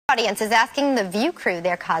Audience is asking the View crew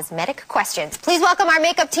their cosmetic questions. Please welcome our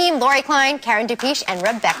makeup team, Lori Klein, Karen Dupiche, and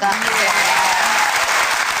Rebecca.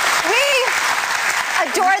 We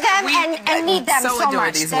adore them and need them so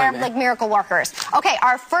much. They're like miracle workers. Okay,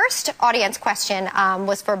 our first audience question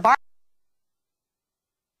was for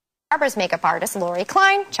Barbara's makeup artist, Lori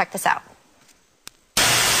Klein. Check this out.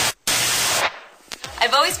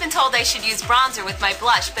 I've always been told I should use bronzer with my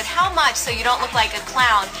blush, but how much so you don't look like a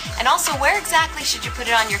clown? And also, where exactly should you put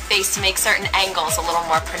it on your face to make certain angles a little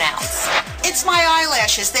more pronounced? It's my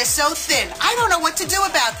eyelashes. They're so thin. I don't know what to do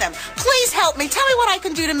about them. Please help me. Tell me what I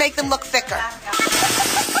can do to make them look thicker.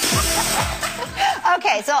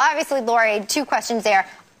 Okay, so obviously, Lori, two questions there.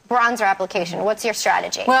 Bronzer application, what's your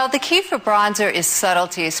strategy? Well, the key for bronzer is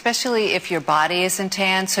subtlety, especially if your body isn't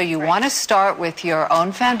tan. So you want to start with your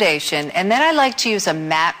own foundation, and then I like to use a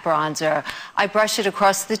matte bronzer. I brush it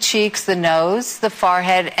across the cheeks, the nose, the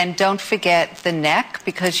forehead, and don't forget the neck,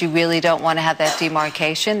 because you really don't want to have that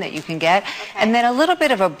demarcation that you can get. Okay. And then a little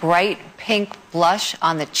bit of a bright pink blush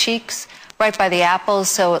on the cheeks, right by the apples,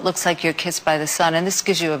 so it looks like you're kissed by the sun, and this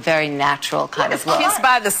gives you a very natural kind of look. Kissed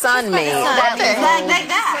by the sun means? Like that.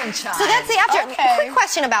 So that's the after. Okay. Quick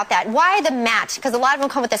question about that. Why the matte? Because a lot of them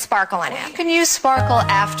come with a sparkle in it. You can use sparkle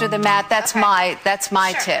after the matte. That's my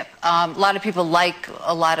tip. A lot of people like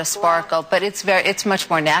a lot of sparkle, but it's much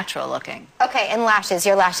more natural looking. Okay, and lashes.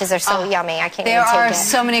 Your lashes are so yummy. I can't even take it. There are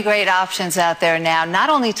so many great options out there now, not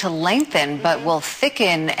only to lengthen, but will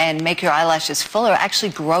thicken and make your eyelashes fuller,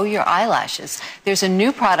 actually grow your eyelashes. There's a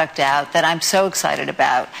new product out that I'm so excited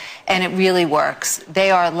about, and it really works. They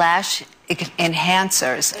are lash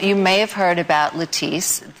enhancers. You may have heard about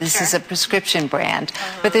Latisse. This is a prescription brand,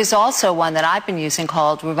 but there's also one that I've been using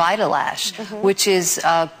called Revitalash, which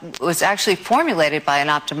was actually formulated by an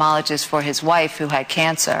ophthalmologist for his wife who had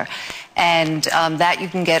cancer. And that you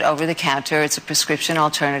can get over the counter. It's a prescription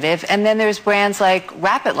alternative. And then there's brands like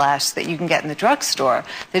Rapid Lash that you can get in the drugstore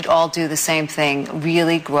that all do the same thing,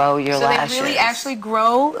 really grow your lashes. So they really actually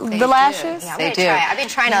grow the lashes? Yeah, they do.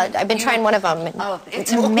 I've been trying one of them. Oh,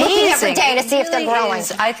 it's amazing. Every day to see if they're growing.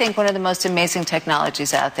 Is, I think, one of the most amazing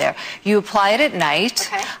technologies out there. You apply it at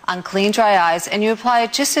night on clean, dry eyes, and you apply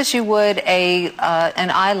it just as you would an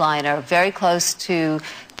eyeliner, very close to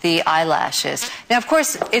the eyelashes. Now, of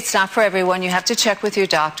course, it's not for everyone. You have to check with your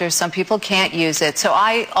doctor. Some people can't use it. So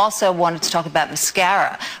I also wanted to talk about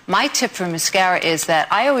mascara. My tip for mascara is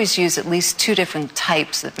that I always use at least 2 different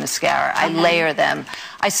types of mascara. I layer them.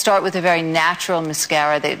 I start with a very natural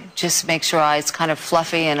mascara that just makes your eyes kind of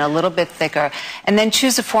fluffy and a little bit thicker. And then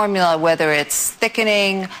choose a formula, whether it's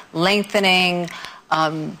thickening, lengthening,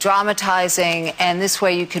 dramatizing, and this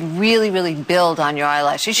way you can really build on your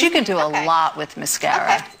eyelashes. You can do a lot with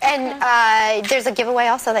mascara. Okay. And there's a giveaway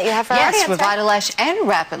also that you have for our audience, Revitalash and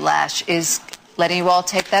Rapid Lash is letting you all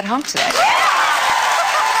take that home today. So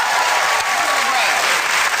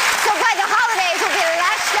by the holidays, we'll be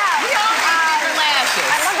lashed out. We all need bigger lashes.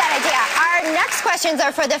 I love that idea. Our next questions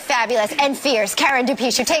are for the fabulous and fierce Karen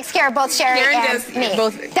Dupiche, who takes care of both Sherry and me.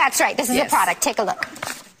 That's right. This is a product. Take a look.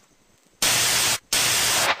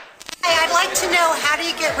 I'd like to know, how do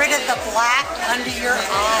you get rid of the black under your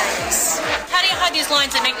eyes? How do you hide these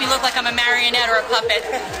lines that make me look like I'm a marionette or a puppet?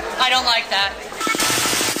 I don't like that.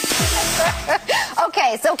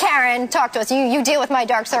 Okay, so Karen, talk to us. You deal with my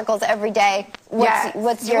dark circles every day.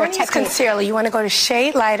 What's your technique? Concealer. You want to go to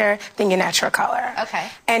shade lighter than your natural color. Okay.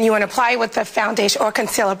 And you want to apply it with the foundation or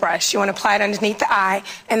concealer brush. You want to apply it underneath the eye,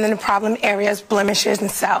 and then the problem areas, blemishes, and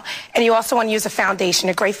so. And you also want to use a foundation.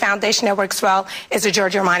 A great foundation that works well is a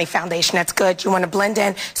Giorgio Armani foundation. That's good. You want to blend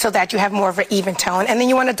in so that you have more of an even tone, and then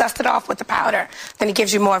you want to dust it off with the powder. Then it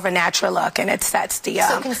gives you more of a natural look, and it sets the.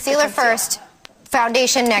 So concealer first.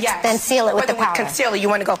 Foundation next, then seal it with the powder. With concealer, you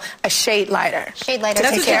want to go a shade lighter. Shade lighter.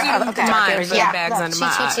 That's what you do with mine. Bags under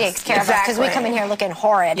my eyes. She takes care of us because we come in here looking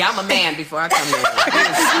horrid. Yeah, I'm a man before I come in.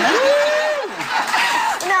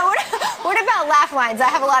 Now, what about laugh lines? I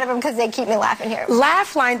have a lot of them because they keep me laughing here.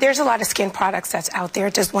 Laugh line, there's a lot of skin products that's out there.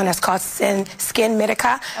 There's one that's called Skin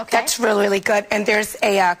Medica. Okay. That's really good. And there's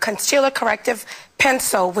a concealer corrective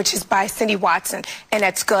pencil, which is by Cindy Watson, and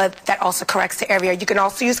that's good. That also corrects the area. You can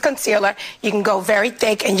also use concealer. You can go very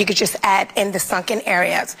thick, and you can just add in the sunken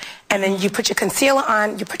areas. And then you put your concealer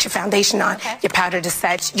on, you put your foundation on, your powder to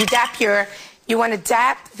set. You want to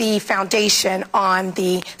dap the foundation on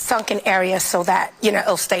the sunken area so that,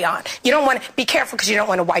 it'll stay on. You don't want to, be careful because you don't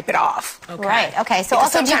want to wipe it off. Okay. Right, okay. So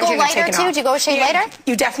also, do you go lighter too? Do you go a shade lighter?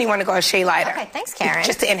 You definitely want to go a shade lighter. Okay, thanks, Karen.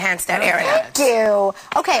 Just to enhance that area. Thank you.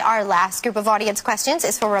 Okay, our last group of audience questions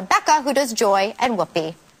is for Rebecca, who does Joy and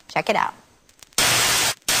Whoopi. Check it out.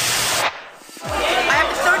 I have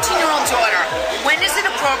a 13-year-old daughter. When is it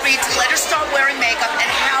appropriate appropriate to let her start wearing makeup, and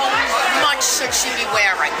how much should she be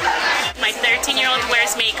wearing? My 13-year-old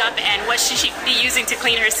wears makeup, and what should she be using to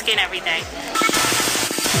clean her skin every day?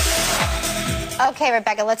 Okay,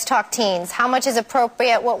 Rebecca, let's talk teens. How much is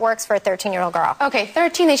appropriate? What works for a 13-year-old girl? Okay,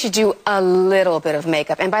 13, they should do a little bit of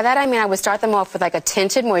makeup. And by that, I mean I would start them off with like a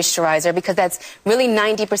tinted moisturizer, because that's really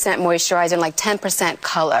 90% moisturizer and like 10%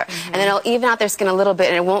 color. And then it'll even out their skin a little bit,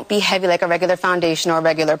 and it won't be heavy like a regular foundation or a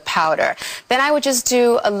regular powder. Then I would just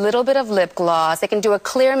do a little bit of lip gloss. They can do a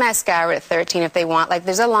clear mascara at 13 if they want. Like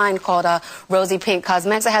there's a line called Rosy Pink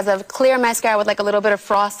Cosmetics that has a clear mascara with like a little bit of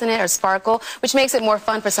frost in it or sparkle, which makes it more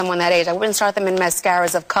fun for someone that age. I wouldn't start them in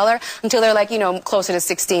mascaras of color until they're like, you know, closer to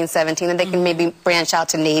 16, 17, and they can maybe branch out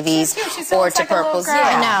to navies or to purples.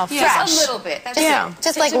 Yeah, Just a little bit. That's it.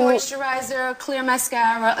 Just like moisturizer, clear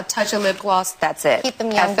mascara, a touch of lip gloss. That's it. Keep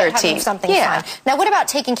them young, at 13. But have them something fun. Now, what about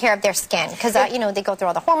taking care of their skin? Because you know, they go through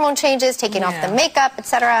all the hormone changes, taking off the makeup,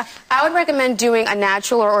 etc. I would recommend doing a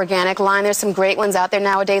natural or organic line. There's some great ones out there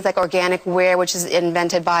nowadays, like Organic Wear, which is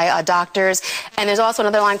invented by doctors, and there's also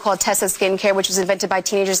another line called Tessa Skincare, which was invented by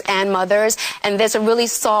teenagers and mothers. And there's a really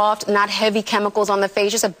soft, not heavy chemicals on the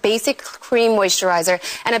face, just a basic cream moisturizer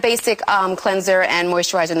and a basic cleanser and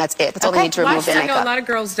moisturizer, and that's it. That's all they need to remove their makeup. I know a lot of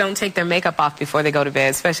girls don't take their makeup off before they go to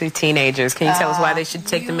bed, especially teenagers. Can you tell us why they should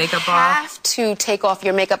take the makeup off? You have to take off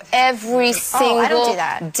your makap every single I don't do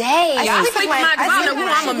that. day. I sleep with my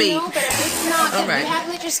mama me. It's not. All right. You have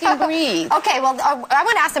to let your skin breathe. Okay, well, I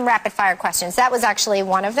want to ask some rapid-fire questions. That was actually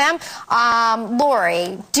one of them.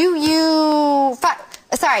 Lori, do you...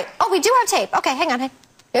 Sorry. Oh, we do have tape. Okay, hang on. Here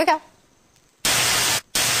we go.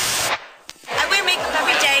 I wear makeup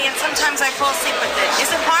every day, and sometimes I fall asleep with it.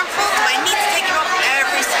 Is it harmful? Do I need to take it off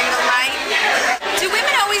every single night? Do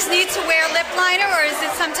women always need to wear lip liner, or is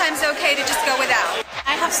it sometimes okay to just go without?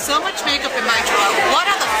 I have so much makeup in my drawer. What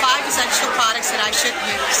are the 5 essential products that I should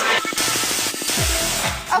use?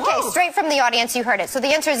 Okay, straight from the audience, you heard it. So the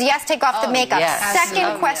answer is yes, take off the makeup. Yes.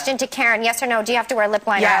 Second question to Karen, yes or no, do you have to wear lip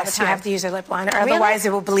liner all the Yes, time? you have to use a lip liner, otherwise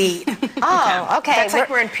it will bleed. Oh, okay. That's like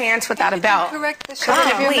wearing pants without a belt. Correct the Because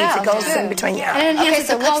it bleeds, it goes in between you. Okay,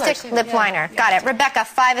 so lipstick, lip liner. Got it. Rebecca,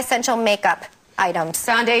 5 essential makeup items.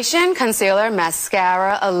 Foundation, concealer,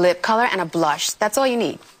 mascara, a lip color, and a blush. That's all you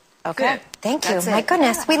need. Okay. Thank you. My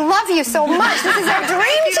goodness, we love you so much. This is our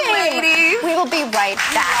dream team. We will be right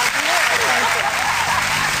back. Thank you.